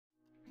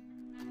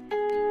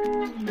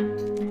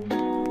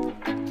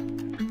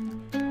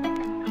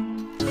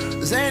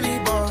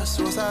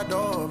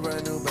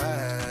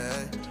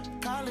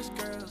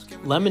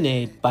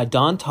Lemonade by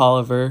Don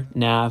Tolliver,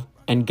 Nav,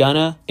 and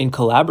Gunna in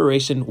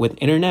collaboration with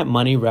Internet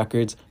Money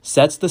Records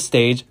sets the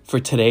stage for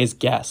today's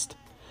guest.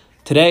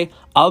 Today,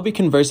 I'll be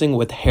conversing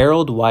with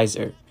Harold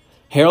Weiser.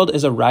 Harold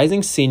is a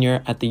rising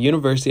senior at the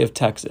University of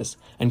Texas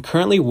and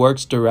currently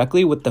works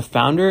directly with the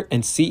founder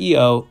and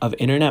CEO of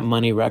Internet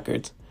Money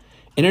Records.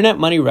 Internet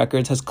Money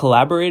Records has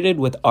collaborated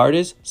with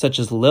artists such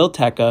as Lil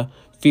Tecca,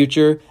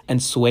 Future,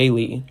 and Sway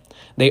Lee.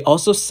 They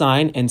also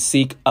sign and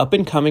seek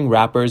up-and-coming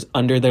rappers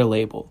under their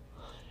label.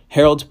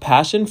 Harold's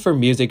passion for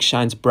music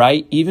shines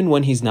bright even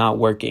when he's not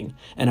working,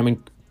 and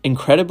I'm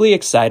incredibly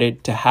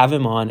excited to have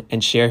him on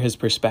and share his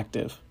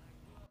perspective.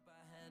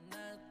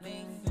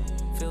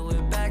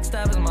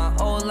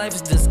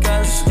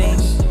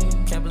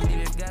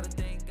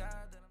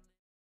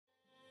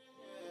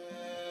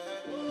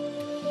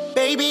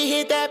 Baby,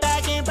 hit that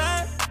back and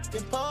burn.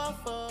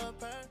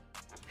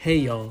 Hey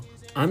y'all,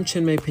 I'm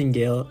Chinmay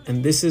Pingale,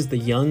 and this is the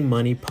Young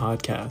Money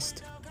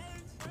Podcast.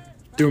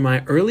 Through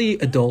my early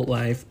adult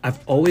life, I've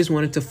always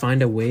wanted to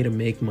find a way to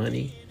make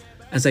money.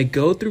 As I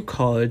go through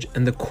college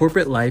and the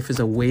corporate life is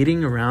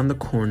awaiting around the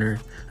corner,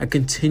 I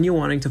continue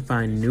wanting to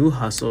find new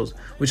hustles,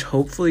 which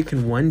hopefully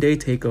can one day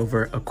take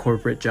over a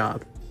corporate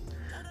job.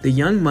 The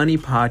Young Money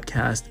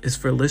Podcast is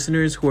for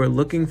listeners who are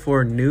looking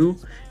for new,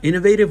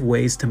 innovative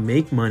ways to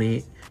make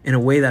money in a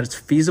way that is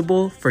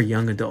feasible for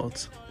young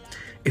adults.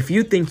 If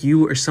you think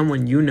you or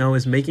someone you know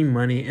is making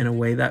money in a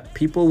way that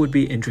people would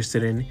be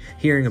interested in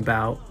hearing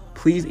about,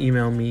 please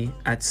email me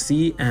at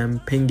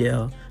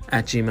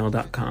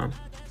cmpingale@gmail.com.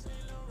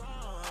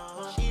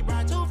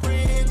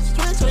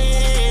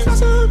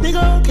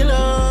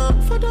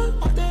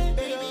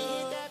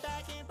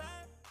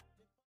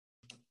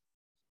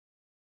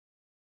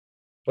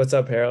 What's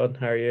up, Harold?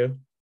 How are you?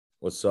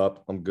 What's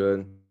up? I'm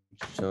good.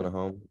 Just chilling at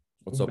home.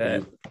 What's up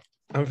with you?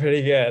 I'm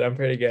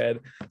pretty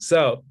good.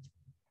 So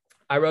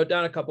I wrote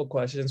down a couple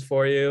questions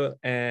for you,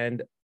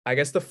 and I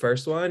guess the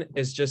first one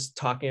is just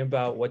talking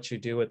about what you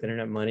do with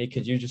Internet Money.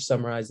 Could you just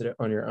summarize it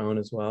on your own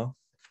as well?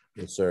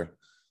 Yes, sir.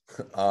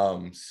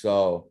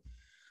 So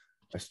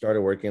I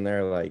started working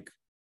there like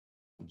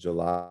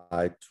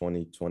July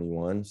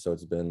 2021. So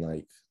it's been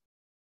like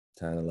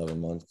 10, 11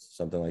 months,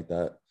 something like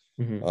that.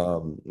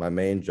 Mm-hmm. My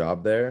main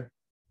job there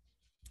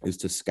is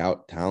to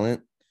scout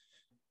talent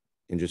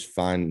and just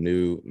find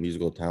new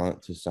musical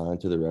talent to sign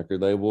to the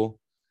record label.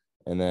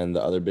 And then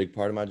the other big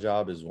part of my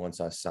job is once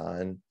I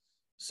sign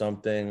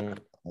something,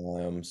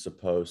 I'm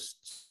supposed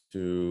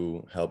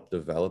to help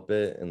develop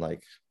it and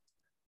like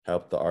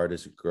help the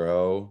artist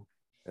grow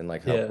and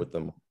like help with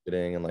the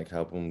marketing and like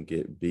help them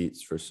get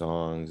beats for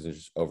songs and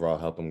just overall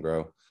help them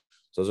grow.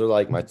 So those are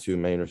like my two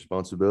main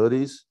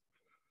responsibilities.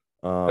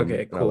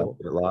 Okay, cool. I like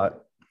it a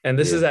lot. And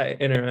this is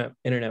at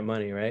Internet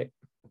Money, right?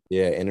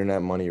 Yeah,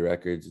 Internet Money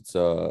Records. It's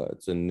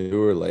a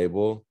newer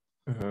label.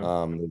 They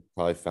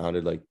probably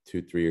founded like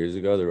 2-3 years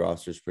ago. The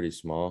roster's pretty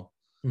small,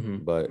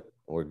 but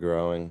we're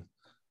growing.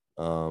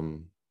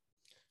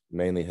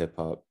 Mainly hip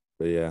hop,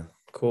 but yeah.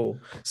 Cool.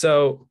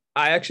 So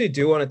I actually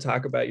do want to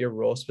talk about your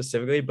role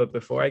specifically, but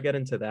before I get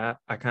into that,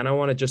 I kind of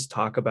want to just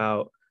talk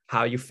about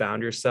how you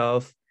found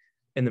yourself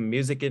in the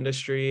music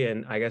industry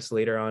and I guess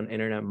later on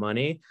Internet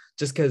Money,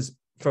 just because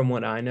from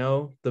what I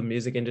know, the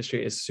music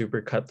industry is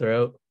super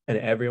cutthroat and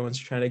everyone's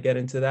trying to get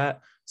into that.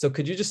 So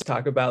could you just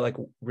talk about like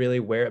really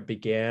where it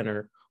began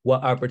or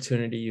what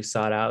opportunity you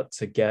sought out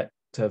to get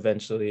to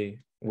eventually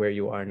where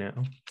you are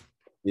now?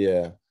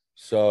 Yeah.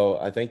 So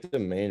I think the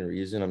main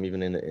reason I'm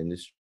even in the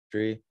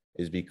industry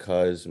is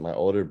because my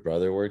older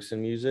brother works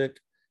in music.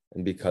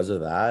 And because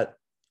of that,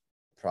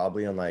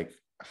 probably in like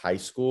high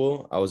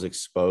school, I was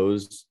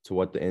exposed to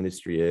what the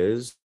industry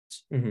is.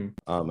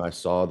 I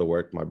saw the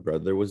work my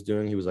brother was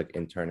doing. He was like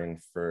interning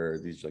for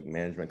these like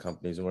management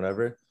companies and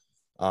whatever.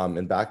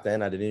 And back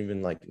then I didn't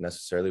even like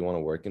necessarily want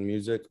to work in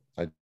music.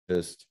 I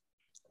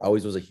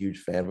always was a huge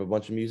fan of a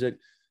bunch of music,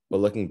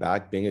 but looking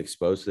back, being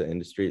exposed to the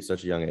industry at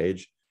such a young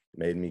age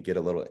made me get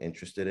a little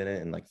interested in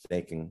it and like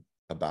thinking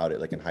about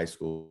it like in high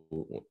school,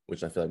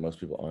 which I feel like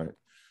most people aren't.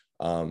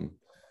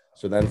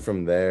 So then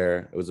from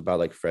there, it was about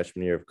like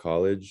freshman year of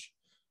college,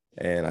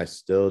 and I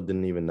still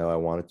didn't even know I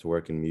wanted to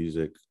work in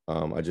music.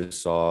 I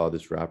just saw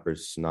this rapper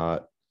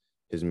Snot.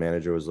 His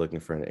manager was looking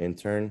for an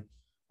intern.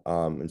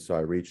 And so I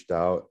reached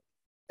out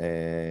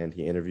and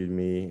he interviewed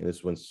me. And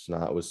this when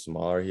Snot was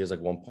smaller. He has like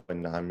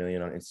 1.9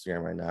 million on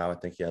Instagram right now. I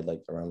think he had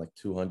like around like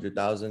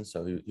 200,000.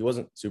 So he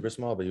wasn't super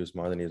small, but he was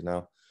smaller than he is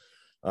now.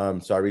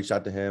 So I reached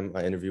out to him.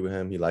 I interviewed with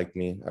him. He liked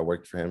me. I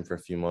worked for him for a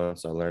few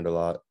months. I learned a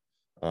lot.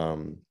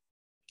 And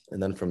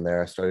then from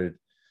there, I started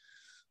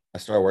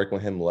working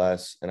with him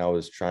less, and I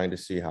was trying to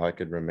see how I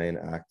could remain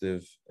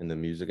active in the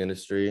music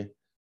industry.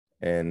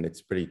 And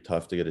it's pretty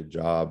tough to get a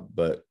job,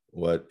 but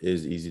what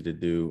is easy to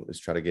do is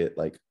try to get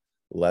like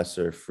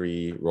lesser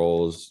free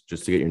roles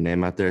just to get your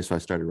name out there. So I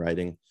started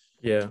writing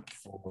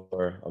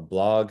for a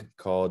blog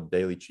called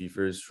Daily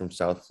Chiefers from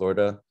South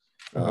Florida.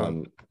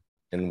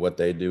 And what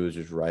they do is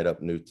just write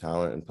up new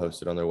talent and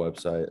post it on their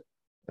website.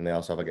 And they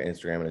also have like an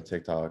Instagram and a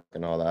TikTok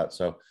and all that.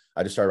 So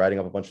I just started writing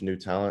up a bunch of new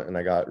talent, and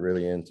I got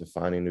really into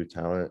finding new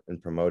talent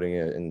and promoting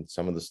it. And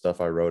some of the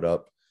stuff I wrote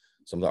up,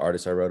 some of the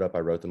artists I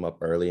wrote them up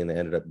early, and they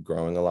ended up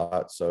growing a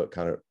lot. So it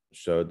kind of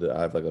showed that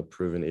I have like a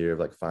proven ear of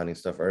like finding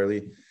stuff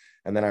early.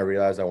 And then I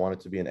realized I wanted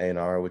to be an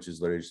A&R, which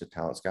is literally just a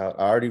talent scout.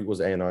 I already was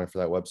A&R for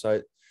that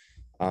website.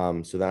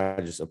 So then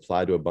I just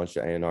applied to a bunch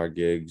of A&R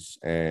gigs,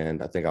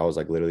 and I think I was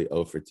like literally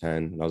 0 for 10,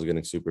 and I was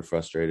getting super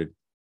frustrated.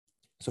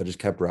 So I just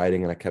kept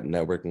writing, and I kept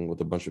networking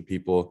with a bunch of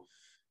people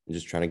and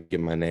just trying to get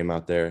my name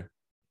out there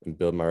and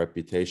build my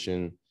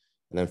reputation.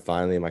 And then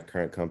finally, my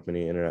current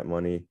company, Internet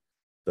Money,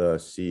 the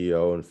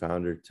CEO and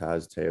founder,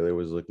 Taz Taylor,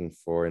 was looking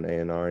for an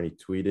A&R, and he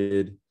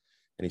tweeted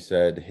and he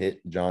said, hit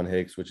John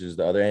Hicks, which is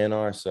the other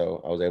A&R.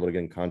 So I was able to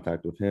get in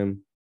contact with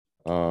him.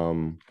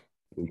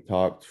 We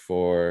talked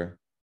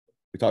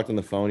on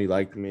the phone. He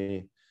liked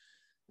me.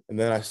 And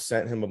then I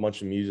sent him a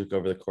bunch of music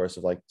over the course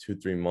of like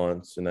 2-3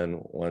 months. And then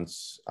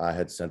once I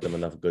had sent them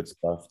enough good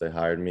stuff, they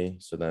hired me.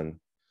 So then,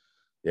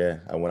 yeah,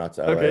 I went out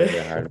to LA. Okay.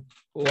 They hired me.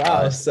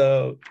 Wow.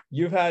 So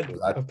you've had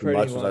a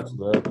pretty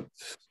long...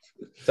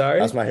 Sorry?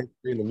 That's my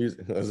history in the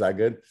music. Was that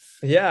good?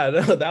 Yeah,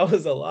 no, that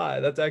was a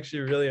lot. That's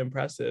actually really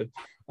impressive.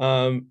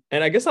 And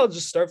I guess I'll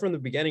just start from the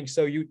beginning.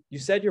 So you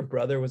said your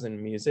brother was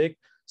in music.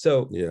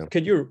 So yeah,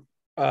 could you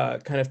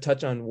kind of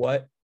touch on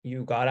what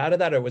you got out of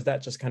that, or was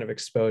that just kind of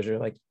exposure?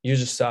 Like you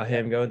just saw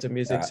him go into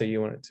music, so you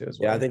wanted to as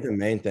well? Yeah, I think the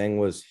main thing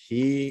was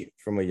he,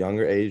 from a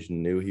younger age,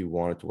 knew he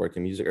wanted to work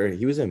in music, or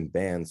he was in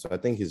bands. So I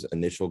think his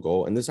initial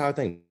goal, and this is how I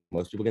think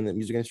most people get in the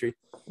music industry.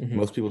 Mm-hmm.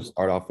 Most people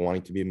start off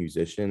wanting to be a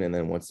musician, and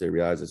then once they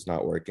realize it's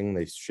not working,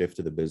 they shift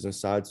to the business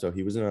side. So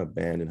he was in a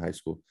band in high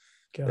school.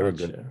 Gotcha.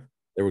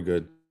 They were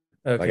good.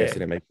 Okay. I guess they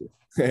didn't make it.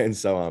 And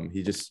so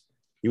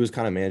he was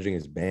kind of managing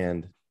his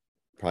band,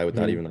 probably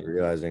without even like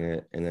realizing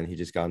it. And then he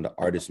just got into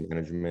artist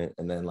management.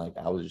 And then like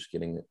I was just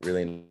getting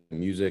really into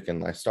music,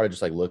 and I started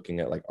just like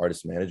looking at like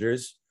artist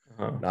managers,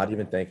 not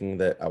even thinking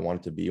that I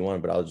wanted to be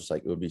one, but I was just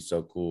like, it would be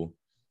so cool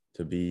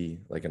to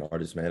be like an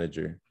artist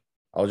manager.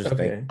 I was just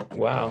thinking.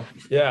 Wow.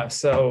 Yeah.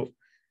 So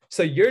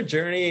your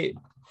journey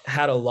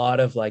had a lot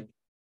of like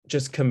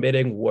just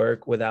committing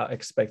work without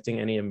expecting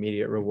any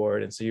immediate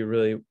reward. And so you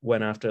really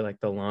went after like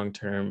the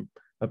long-term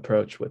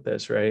approach with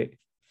this, right?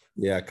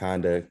 Yeah,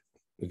 kind of.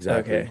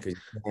 Exactly. Because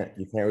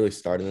you can't really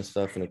start in this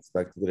stuff and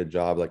expect to get a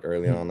job like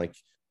early on, like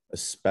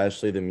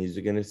especially the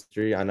music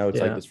industry. I know it's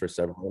like this for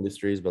several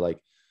industries, but like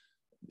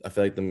I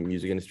feel like the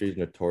music industry is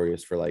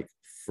notorious for like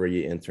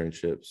free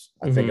internships.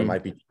 I think it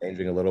might be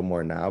changing a little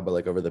more now, but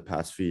like over the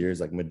past few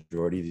years, like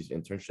majority of these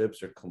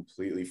internships are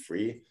completely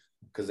free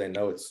because they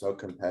know it's so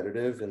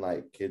competitive, and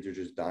like kids are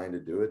just dying to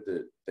do it,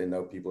 that they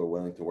know people are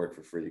willing to work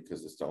for free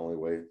because it's the only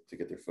way to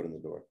get their foot in the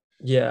door.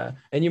 Yeah.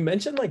 And you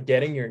mentioned like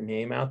getting your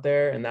name out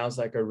there, and that was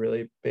like a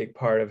really big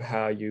part of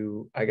how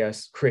you, I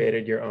guess,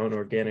 created your own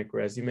organic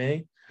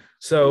resume.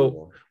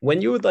 So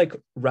when you would like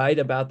write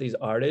about these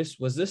artists,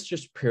 was this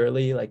just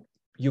purely like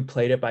you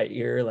played it by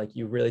ear, like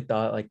you really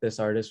thought like this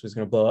artist was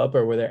going to blow up,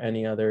 or were there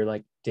any other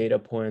like data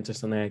points or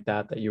something like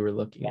that you were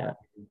looking at?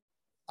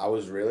 I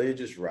was really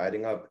just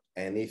writing up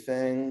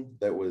anything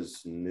that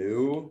was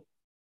new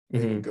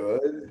and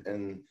good.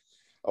 And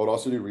I would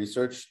also do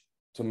research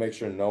to make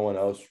sure no one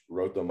else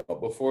wrote them up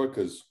before,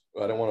 because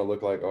I didn't want to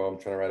look like, oh, I'm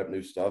trying to write up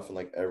new stuff and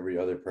like every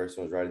other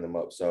person was writing them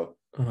up. So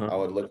I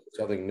would look for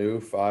something new,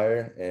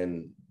 fire,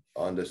 and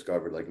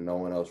undiscovered, like no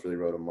one else really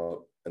wrote them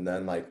up. And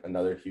then like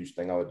another huge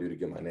thing I would do to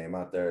get my name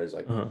out there is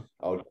like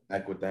I would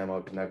connect with them, I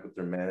would connect with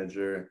their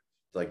manager,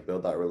 to like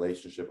build that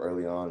relationship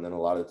early on. And then a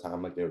lot of the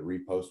time, like they would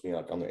repost me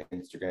like on their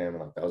Instagram, and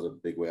like that was a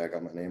big way I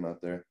got my name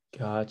out there.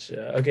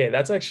 Gotcha. Okay,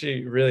 that's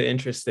actually really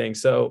interesting.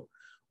 So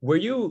were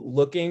you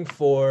looking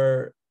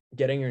for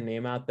getting your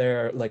name out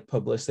there, like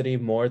publicity,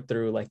 more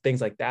through like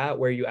things like that,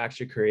 where you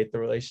actually create the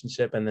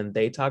relationship and then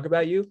they talk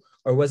about you?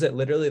 Or was it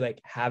literally like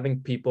having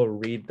people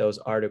read those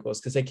articles?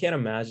 Because I can't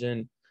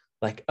imagine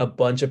like a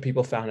bunch of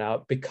people found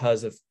out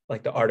because of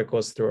like the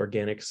articles through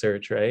organic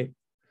search, right?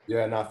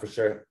 Yeah, not for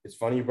sure. It's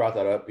funny you brought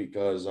that up,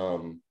 because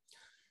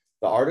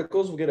the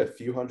articles will get a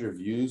few hundred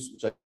views,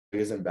 which I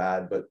think isn't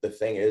bad. But the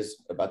thing is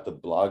about the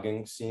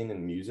blogging scene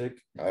in music,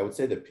 I would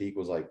say the peak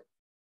was like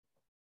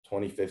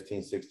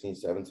 2015, 16,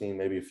 17,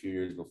 maybe a few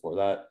years before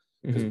that.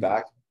 Because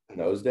back in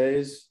those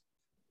days,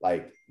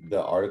 like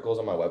the articles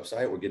on my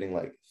website were getting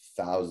like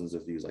thousands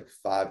of views, like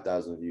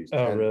 5,000 views.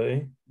 Oh,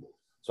 really?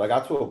 So I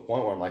got to a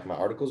point where I'm like, my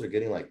articles are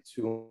getting like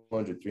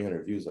 200,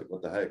 300 views. Like,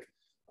 what the heck?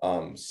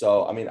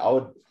 So, I mean, I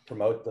would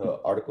promote the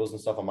articles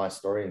and stuff on my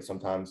story, and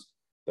sometimes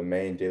the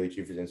main Daily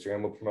Chiefers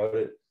Instagram will promote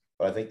it.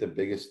 But I think the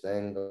biggest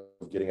thing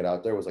of getting it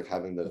out there was like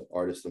having the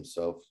artists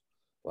themselves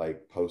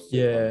like post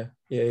it.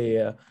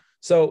 Yeah.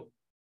 So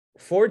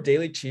for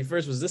Daily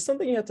Chiefers, was this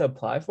something you had to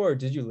apply for, or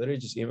did you literally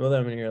just email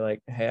them and you're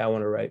like, hey, I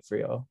want to write for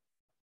y'all?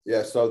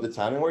 Yeah, so the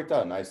timing worked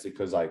out nicely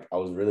because like I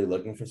was really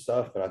looking for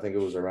stuff, and I think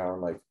it was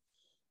around like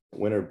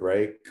winter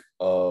break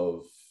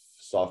of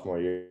sophomore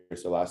year,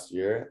 so last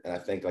year. And I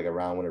think like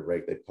around winter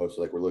break they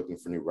posted like, we're looking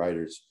for new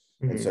writers.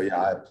 And so,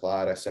 yeah, I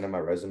applied, I sent in my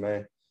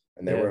resume,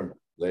 and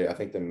Yeah. I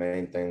think the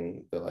main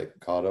thing that like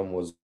caught them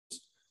was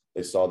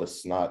they saw the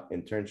Snot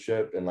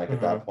internship. And like at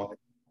Uh-huh. that point,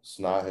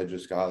 Snot had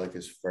just got like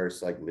his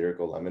first like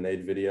Lyrical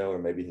Lemonade video, or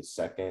maybe his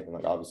second. And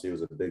like obviously it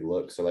was a big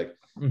look. So like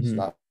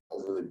Snot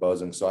was really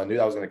buzzing. So I knew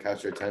that was going to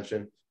catch their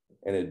attention,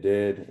 and it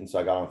did. And so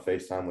I got on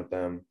FaceTime with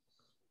them.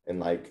 And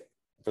like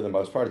for the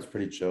most part, it's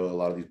pretty chill. A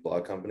lot of these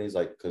blog companies,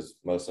 like, because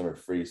most of them are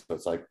free. So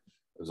it's like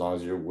as long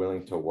as you're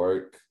willing to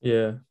work,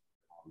 Yeah.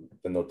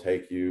 then they'll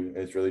take you. And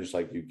it's really just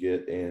like you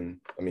get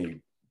in, I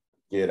mean,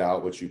 you get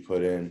out what you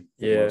put in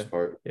for the Yeah. most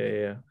part.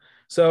 Yeah.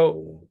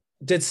 So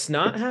did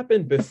Snot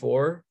happen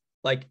before?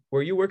 Like,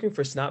 were you working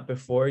for Snot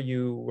before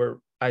you were,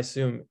 I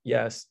assume,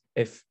 yes,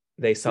 if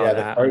they saw Yeah,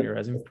 that on your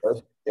resume?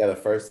 the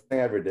first thing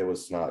I ever did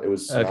was Snot. It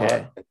was Okay.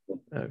 Snot,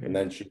 Okay. and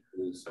then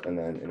Cheers, and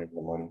then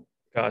Interval One.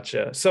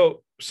 Gotcha.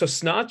 So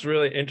Snot's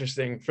really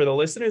interesting for the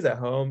listeners at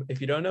home.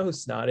 If you don't know who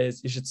Snot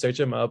is, you should search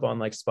him up on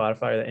like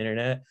Spotify or the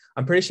internet.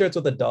 I'm pretty sure it's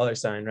with a dollar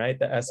sign, right?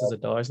 The S is a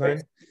dollar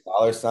sign.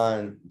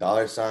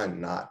 Dollar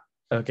sign, not.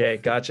 Okay,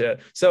 gotcha.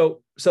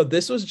 So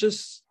this was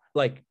just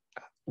like,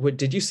 what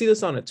did you see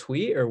this on a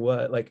tweet or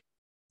what? Like,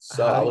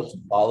 so I was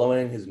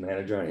following his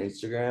manager on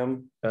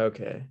Instagram.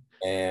 Okay.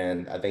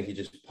 And I think he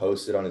just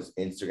posted on his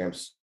Instagram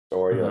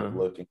story, like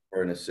looking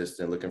for an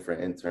assistant, looking for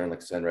an intern,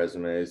 like send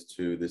resumes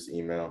to this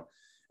email.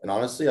 And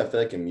honestly, I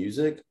feel like in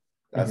music,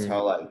 that's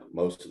how like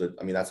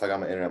that's how I got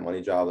my internet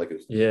money job. Like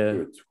it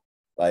was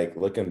like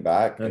looking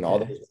back and all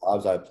those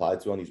jobs I applied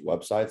to on these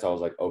websites, I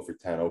was like 0 for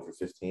 10, 0 for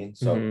 15.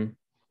 So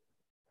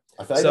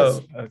I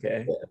feel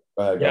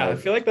like I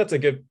feel like that's a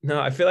good,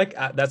 I feel like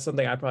that's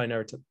something I probably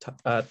never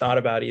thought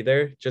about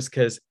either, just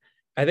because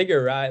I think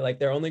you're right. Like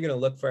they're only going to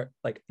look for,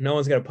 like, no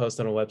one's going to post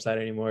on a website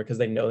anymore because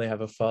they know they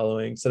have a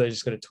following. So they're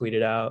just going to tweet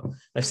it out.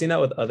 I've seen that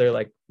with other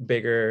like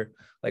bigger,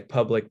 like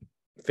public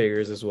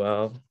figures as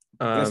well.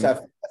 That's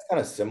kind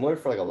of similar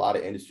for like a lot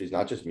of industries,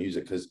 not just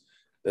music. Because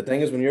the thing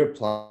is, when you're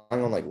applying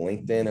on like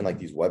LinkedIn and like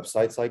these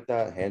websites like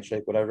that,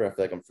 Handshake, whatever, I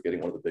feel like I'm forgetting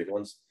one of the big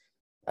ones.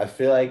 I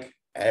feel like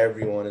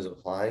everyone is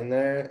applying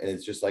there, and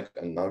it's just like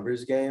a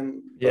numbers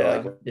game.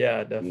 Yeah, but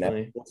like,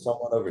 definitely.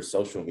 Someone over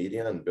social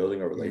media and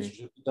building a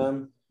relationship with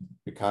them,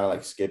 you're kind of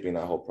like skipping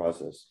that whole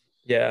process.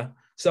 Yeah.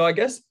 So I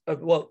guess,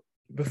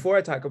 before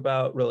I talk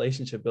about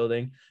relationship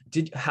building,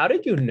 how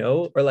did you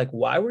know, or like,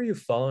 why were you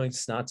following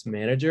Snot's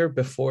manager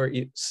before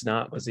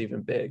Snot was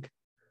even big?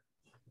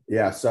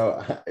 Yeah.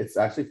 So it's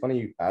actually funny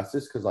you asked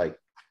this, because like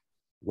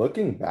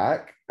looking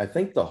back, I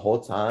think the whole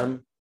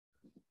time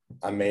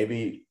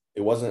it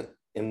wasn't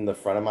in the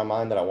front of my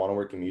mind that I want to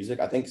work in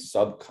music. I think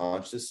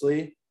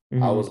subconsciously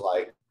I was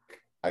like,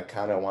 I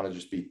kind of want to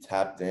just be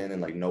tapped in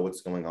and like know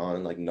what's going on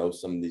and like know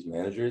some of these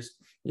managers.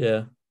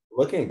 Yeah.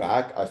 Looking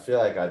back, I feel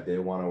like I did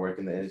want to work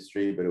in the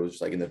industry, but it was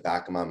just like in the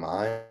back of my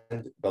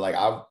mind. But like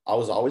I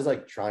was always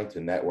like trying to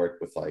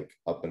network with like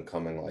up and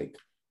coming like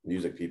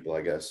music people,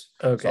 I guess.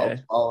 Okay. So I was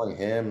following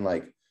him,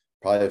 like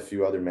probably a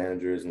few other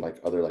managers and like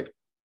other like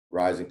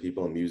rising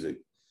people in music.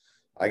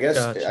 I guess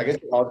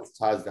it all just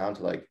ties down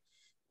to like,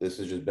 this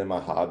has just been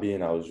my hobby,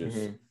 and I was just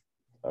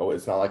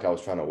it's not like I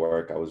was trying to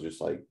work. I was just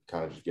like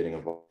kind of just getting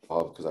involved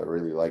because I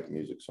really like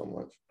music so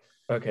much.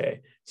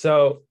 Okay.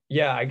 So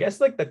yeah, I guess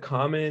like the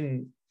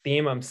common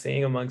theme I'm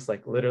seeing amongst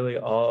like literally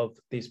all of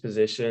these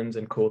positions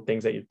and cool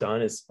things that you've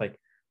done is like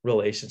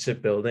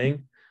relationship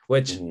building,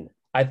 which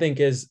I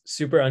think is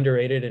super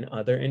underrated in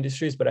other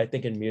industries, but I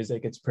think in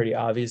music, it's pretty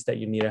obvious that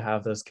you need to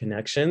have those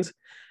connections.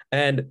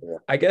 And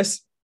I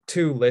guess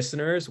to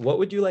listeners, what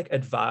would you like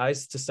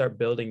advise to start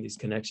building these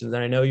connections?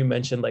 And I know you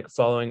mentioned like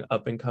following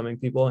up and coming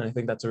people, and I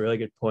think that's a really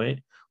good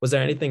point. Was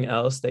there anything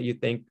else that you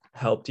think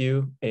helped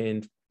you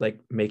in like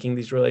making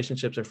these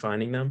relationships or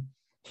finding them?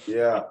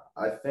 Yeah,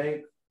 I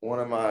think one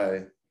of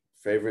my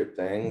favorite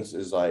things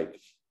is like,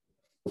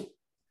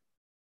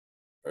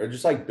 or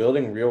just like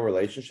building real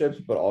relationships,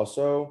 but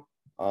also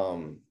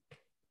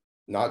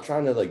not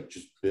trying to like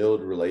just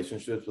build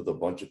relationships with a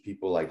bunch of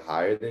people like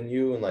higher than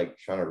you and like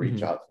trying to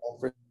reach out to them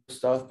for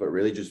stuff, but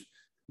really just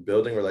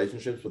building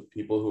relationships with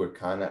people who are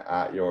kind of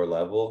at your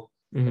level,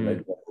 or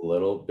maybe a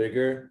little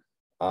bigger.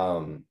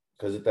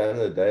 Because at the end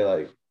of the day,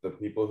 like the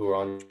people who are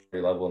on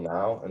your level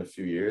now, in a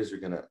few years, you're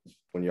gonna,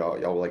 when y'all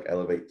will like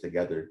elevate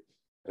together,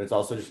 and it's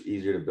also just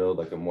easier to build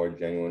like a more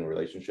genuine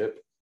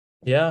relationship.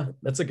 Yeah,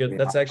 that's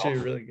actually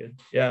really good.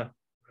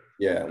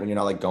 Yeah, when you're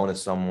not like going to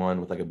someone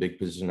with like a big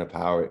position of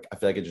power, I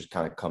feel like it just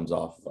kind of comes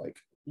off like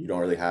you don't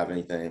really have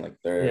anything, like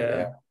they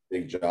have a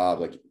big job,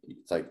 like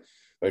it's like,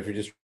 but if you're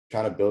just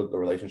trying to build a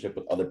relationship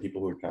with other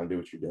people who are trying to do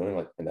what you're doing,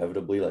 like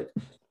inevitably like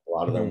a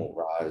lot of them will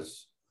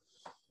rise.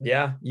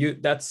 Yeah,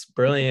 that's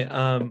brilliant.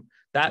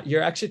 That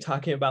you're actually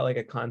talking about like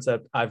a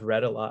concept I've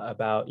read a lot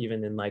about,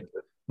 even in like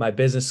my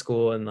business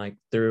school and like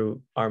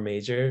through our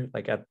major,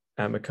 like at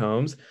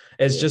McCombs.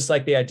 It's just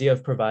like the idea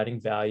of providing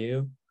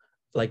value,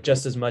 like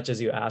just as much as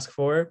you ask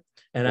for.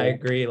 And I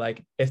agree,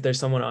 like if there's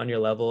someone on your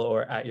level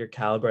or at your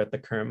caliber at the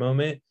current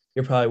moment,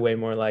 you're probably way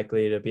more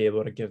likely to be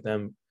able to give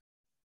them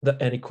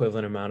an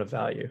equivalent amount of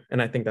value.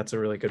 And I think that's a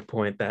really good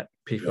point that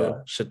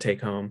people should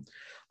take home.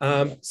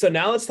 So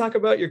now let's talk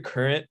about your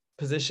current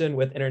position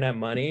with Internet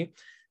Money.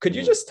 Could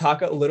you Mhm. just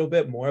talk a little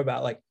bit more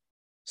about like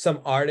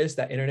some artists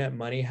that Internet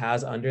Money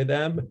has under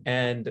them,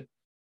 and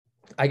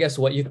I guess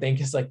what you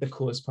think is like the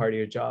coolest part of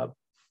your job?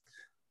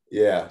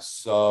 Yeah.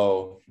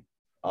 So,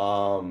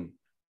 um,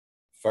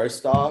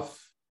 first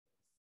off,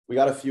 we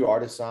got a few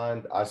artists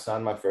signed. I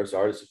signed my first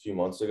artist a few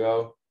months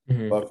ago,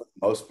 Mhm. but for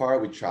the most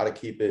part, we try to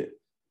keep it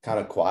kind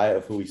of quiet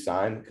of who we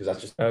sign because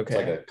that's just it's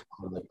like Okay.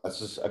 that's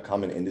just a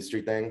common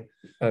industry thing.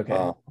 Okay.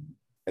 Um,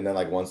 and then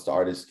like once the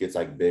artist gets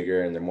like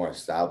bigger and they're more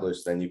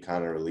established, then you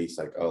kind of release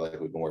like, oh, like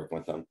we've been working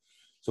with them.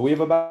 So we have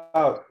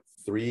about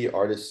three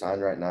artists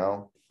signed right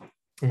now.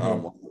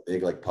 Mhm. One of the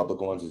big like public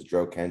ones is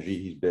Dro Kendry.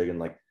 He's big in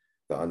like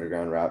the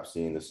underground rap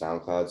scene, the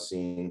SoundCloud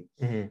scene.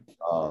 Mhm.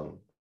 Um,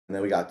 and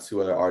then we got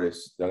two other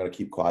artists. They're gonna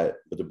keep quiet,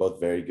 but they're both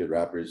very good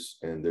rappers,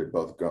 and they're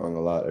both growing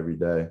a lot every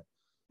day.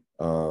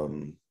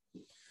 Um,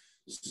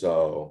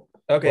 so,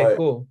 Okay, but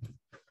cool.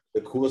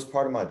 the coolest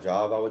part of my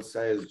job, I would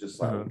say, is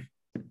just like Uh-huh.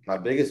 my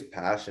biggest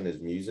passion is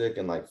music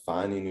and like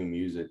finding new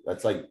music.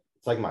 That's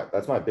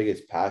my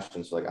biggest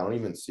passion. So like I don't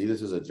even see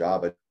this as a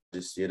job. I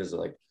just see it as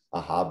like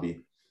a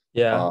hobby.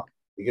 Yeah. Um,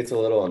 it gets a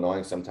little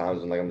annoying sometimes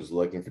when like I'm just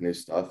looking for new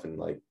stuff and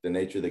like the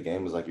nature of the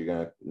game is like you're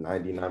gonna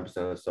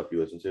 99% of the stuff you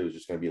listen to is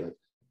just gonna be like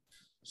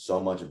so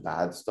much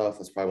bad stuff.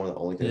 That's probably one of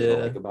the only things I don't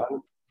Yeah. like about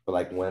it. But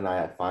like when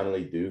I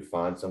finally do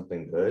find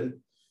something good,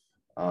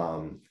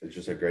 it's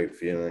just a great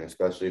feeling,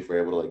 especially if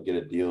we're able to like get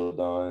a deal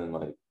done and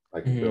like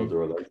I can build Mhm. a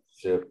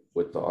relationship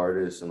with the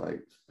artist and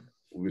like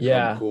we become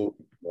Yeah. cool.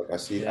 Like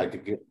I Yeah.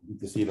 could get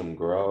to see them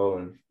grow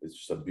and it's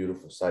just a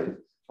beautiful sight.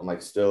 I'm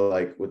like still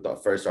like with the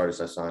first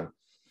artist I signed,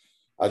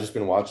 I've just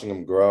been watching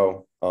them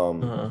grow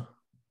Uh-huh.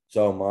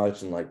 so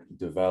much and like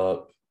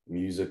develop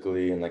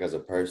musically and like as a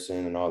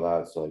person and all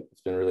that. So like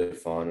it's been really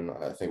fun and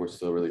I think we're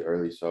still really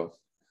early. So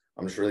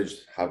I'm just really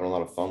just having a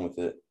lot of fun with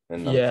it. And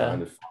I'm trying Yeah.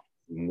 to find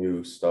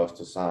new stuff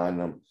to sign.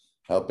 I'm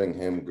helping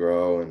him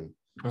grow and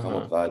come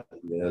up Uh-huh.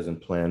 with ideas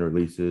and plan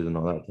releases and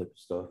all that type of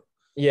stuff.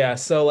 Yeah.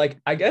 So like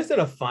I guess in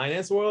a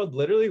finance world,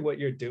 literally what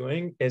you're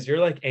doing is you're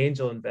like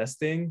angel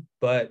investing,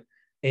 but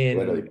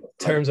Literally, in like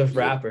terms of music.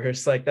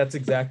 rappers, like that's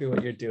exactly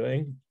what you're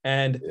doing.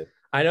 And Yeah.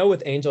 I know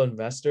with angel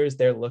investors,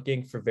 they're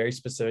looking for very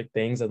specific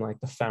things and like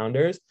the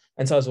founders.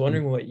 And so I was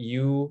wondering what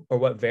you or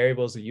what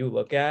variables you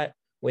look at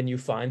when you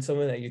find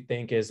someone that you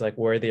think is like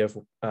worthy of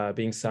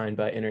being signed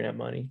by Internet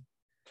Money.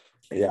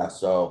 Yeah.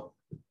 So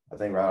I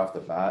think right off the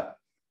bat,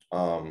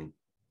 um,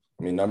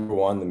 I mean, number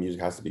one, the music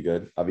has to be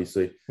good,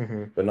 obviously.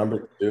 Mm-hmm. But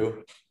number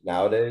two,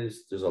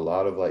 nowadays there's a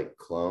lot of like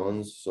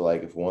clones. So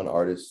like if one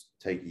artist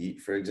take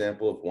Yeet, for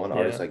example, if one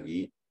artist Yeah. like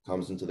Yeet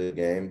comes into the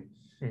game,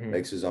 Mm-hmm.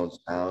 makes his own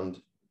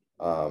sound,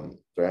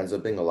 there ends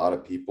up being a lot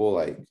of people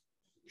like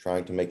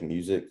trying to make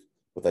music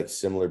with like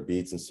similar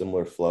beats and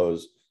similar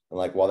flows. And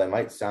like while they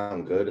might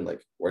sound good and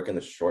like work in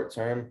the short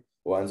term,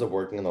 what ends up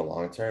working in the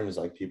long term is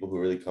like people who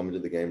really come into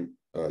the game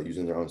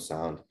using their own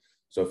sound.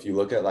 So if you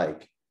look at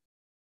like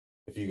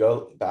if you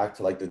go back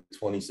to like the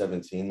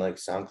 2017 like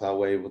SoundCloud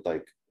wave with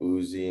like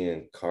Uzi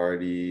and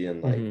Cardi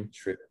and like Mm-hmm.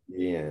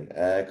 Trippy and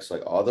X,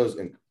 like all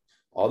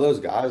those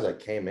guys like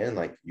came in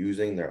like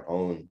using their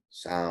own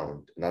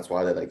sound, and that's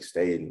why they like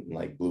stayed and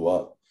like blew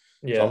up.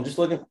 So Yeah. I'm just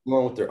looking for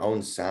someone with their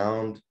own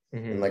sound,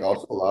 and Mm-hmm. like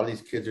also a lot of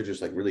these kids are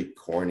just like really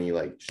corny,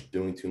 like just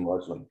doing too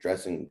much, like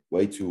dressing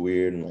way too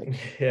weird and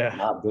like Yeah.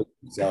 not good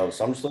themselves.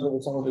 So I'm just looking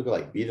for someone who could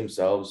like be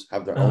themselves,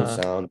 have their own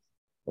Uh-huh. sound,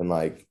 and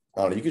like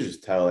I don't know, you could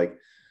just tell like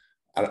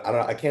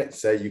I can't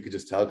say you could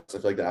just tell because I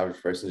feel like the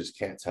average person just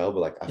can't tell. But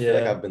like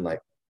Yeah. I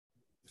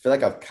feel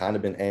like I've kind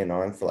of been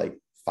A&Ring for like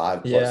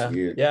 5+ Yeah.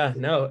 years. Yeah.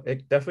 No,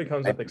 it definitely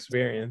comes with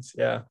experience.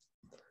 Yeah.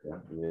 Yeah,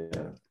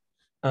 yeah.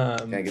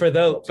 Can't get For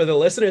the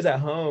listeners at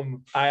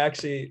home, I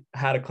actually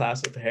had a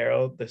class with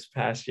Harold this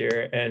past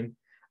year, and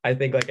I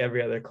think like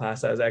every other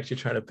class, I was actually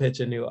trying to pitch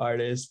a new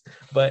artist,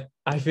 but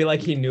I feel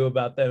like he knew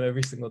about them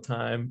every single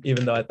time,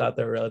 even though I thought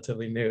they were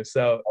relatively new.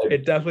 So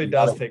it definitely you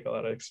does take a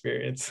lot of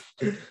experience.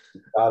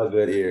 got a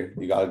good ear.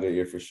 You got a good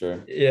ear for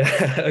sure.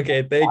 Yeah.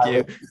 Okay. Thank I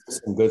you. listen to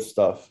some good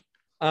stuff.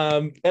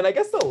 And I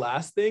guess the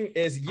last thing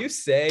is you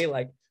say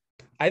like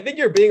I think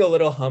you're being a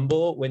little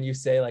humble when you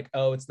say like,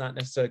 oh, it's not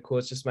necessarily cool.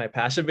 It's just my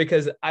passion.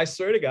 Because I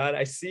swear to God,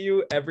 I see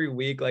you every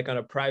week, like on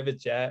a private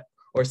jet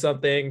or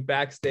something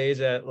backstage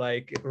at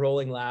like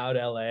Rolling Loud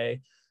LA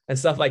and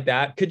stuff like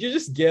that. Could you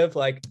just give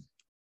like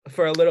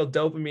for a little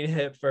dopamine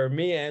hit for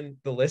me and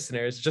the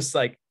listeners, just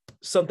like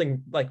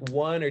something like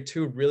one or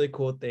two really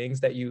cool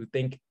things that you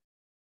think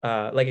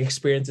like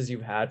experiences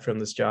you've had from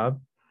this job?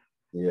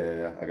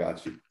 Yeah, I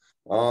got you.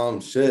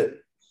 Shit.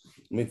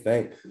 Let me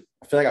think.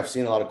 I feel like I've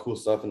seen a lot of cool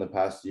stuff in the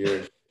past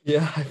year.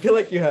 Yeah, I feel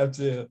like you have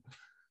to.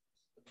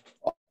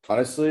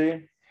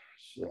 Honestly,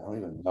 shit, I don't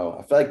even know.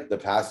 I feel like the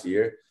past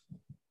year,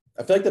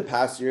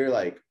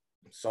 like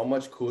so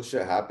much cool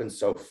shit happened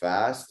so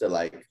fast that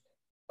like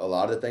a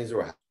lot of the things that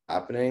were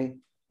happening,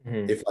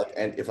 Mm-hmm.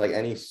 if like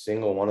any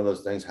single one of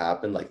those things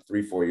happened like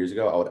 3-4 years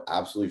ago, I would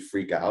absolutely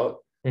freak out.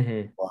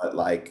 Mm-hmm. But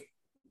like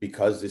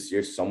because this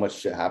year so much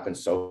shit happened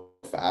so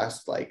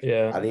fast, like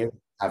Yeah. I didn't even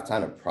have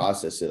time to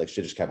process it. Like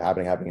shit just kept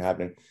happening.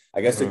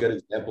 I guess a good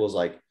example is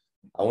like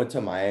I went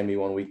to Miami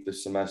 1 week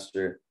this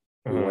semester.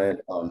 We went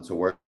to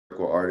work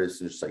with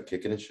artists and just like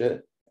kicking and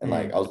shit. And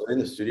like I was in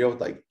the studio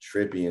with like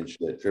Trippy and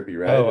shit, Trippy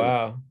Red. Oh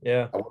wow,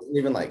 yeah. I wasn't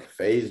even like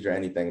phased or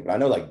anything, but I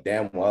know like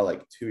damn well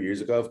like 2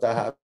 years ago if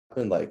that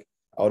happened, like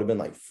I would have been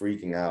like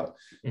freaking out.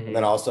 And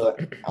then also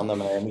on the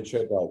Miami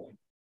trip, like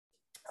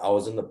I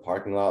was in the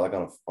parking lot like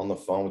on the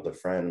phone with a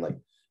friend, like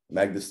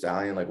Meg the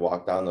Stallion like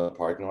walked out in the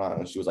parking lot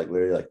and she was like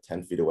literally like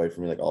 10 feet away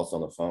from me, like also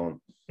on the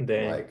phone. And,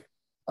 like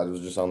I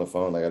was just on the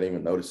phone, like I didn't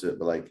even notice it,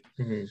 but like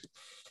I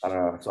don't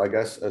know. So I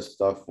guess as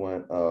stuff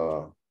went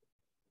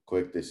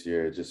quick this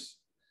year, it just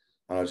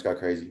I don't know, it just got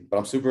crazy. But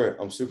I'm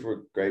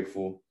super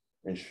grateful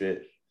and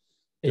shit.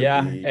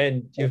 Yeah,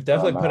 and you've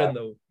definitely put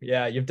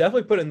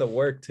in the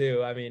work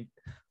too. I mean,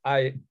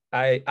 I've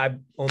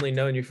only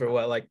known you for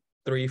what, like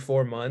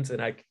 3-4 months,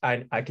 and I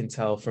can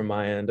tell from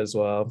my end as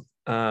well.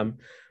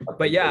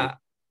 But yeah,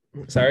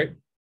 sorry.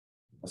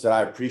 I said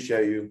I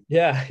appreciate you.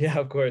 Yeah,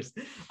 of course.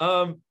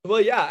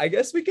 Well, yeah, I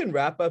guess we can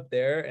wrap up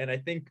there, and I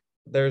think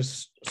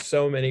there's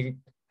so many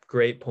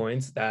great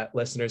points that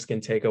listeners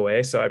can take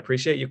away. So I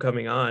appreciate you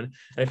coming on.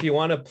 And if you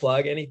want to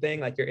plug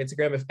anything like your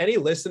Instagram, if any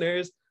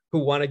listeners who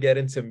want to get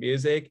into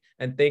music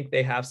and think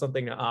they have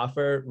something to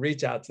offer,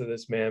 reach out to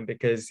this man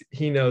because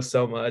he knows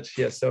so much.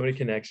 He has so many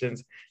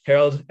connections.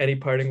 Harold, any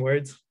parting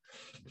words?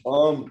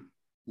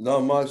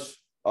 Not much.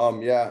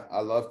 Yeah,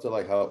 I love to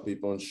like help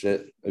people and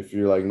shit. If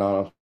you're like not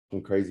on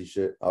some crazy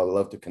shit, I would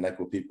love to connect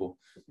with people.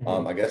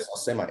 I guess I'll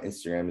say my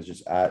Instagram is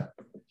just at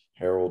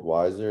Harold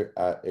Weiser,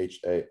 at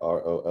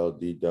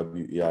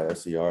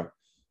HAROLDWEISER.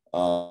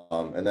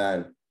 And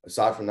then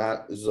aside from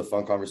that, this is a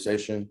fun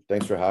conversation.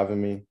 Thanks for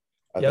having me.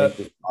 I think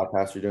this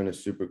podcast you're doing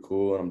is super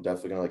cool, and I'm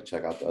definitely gonna like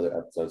check out the other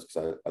episodes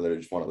because I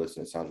literally just want to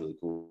listen. It sounds really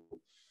cool.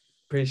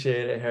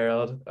 Appreciate it,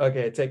 Harold.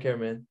 Okay, take care,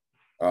 man.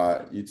 All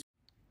right, you too.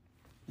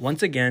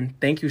 Once again,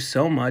 thank you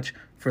so much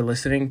for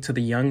listening to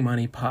the Young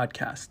Money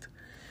podcast.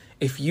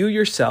 If you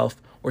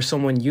yourself or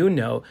someone you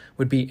know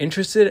would be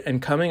interested in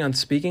coming on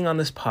speaking on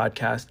this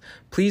podcast,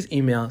 please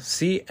email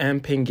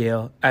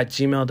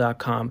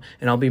cmpingale@gmail.com,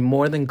 and I'll be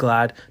more than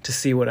glad to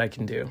see what I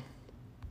can do.